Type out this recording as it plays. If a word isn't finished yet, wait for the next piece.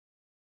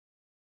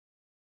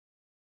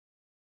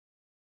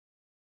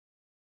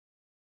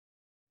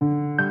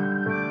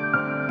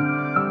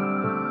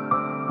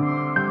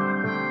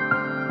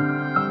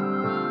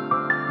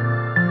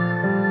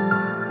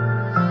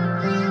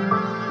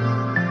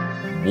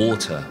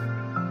water,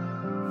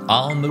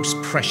 our most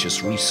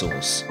precious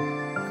resource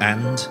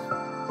and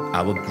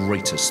our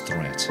greatest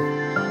threat.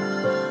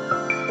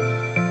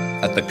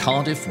 At the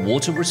Cardiff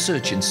Water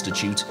Research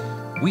Institute,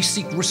 we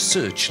seek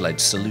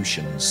research-led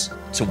solutions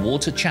to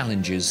water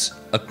challenges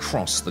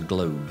across the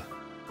globe.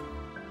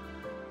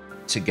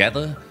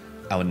 Together,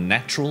 our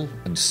natural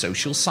and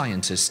social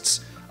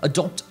scientists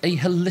adopt a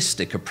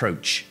holistic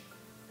approach,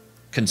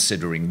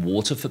 considering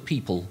water for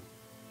people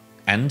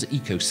and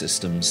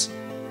ecosystems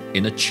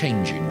in a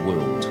changing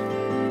world.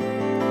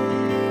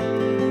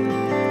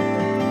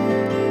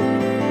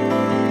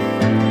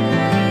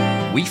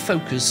 We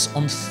focus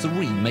on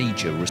three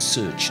major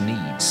research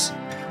needs: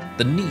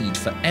 the need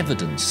for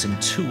evidence and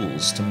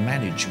tools to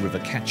manage river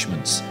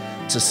catchments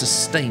to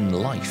sustain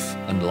life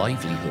and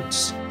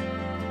livelihoods,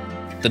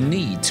 the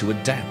need to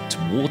adapt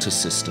water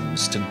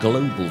systems to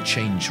global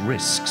change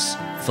risks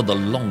for the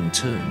long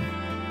term,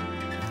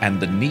 and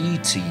the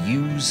need to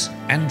use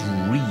and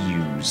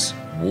reuse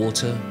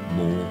water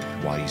more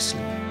wisely.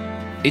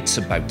 It's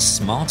about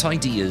smart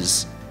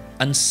ideas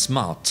and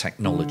smart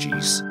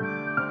technologies.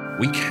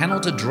 We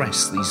cannot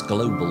address these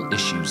global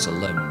issues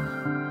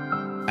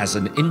alone. As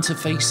an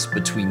interface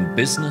between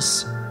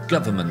business,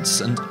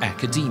 governments and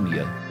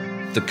academia,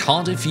 the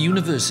Cardiff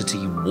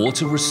University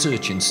Water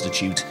Research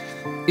Institute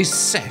is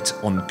set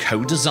on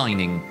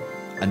co-designing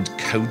and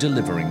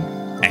co-delivering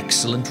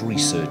excellent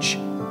research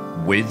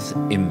with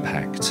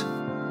impact.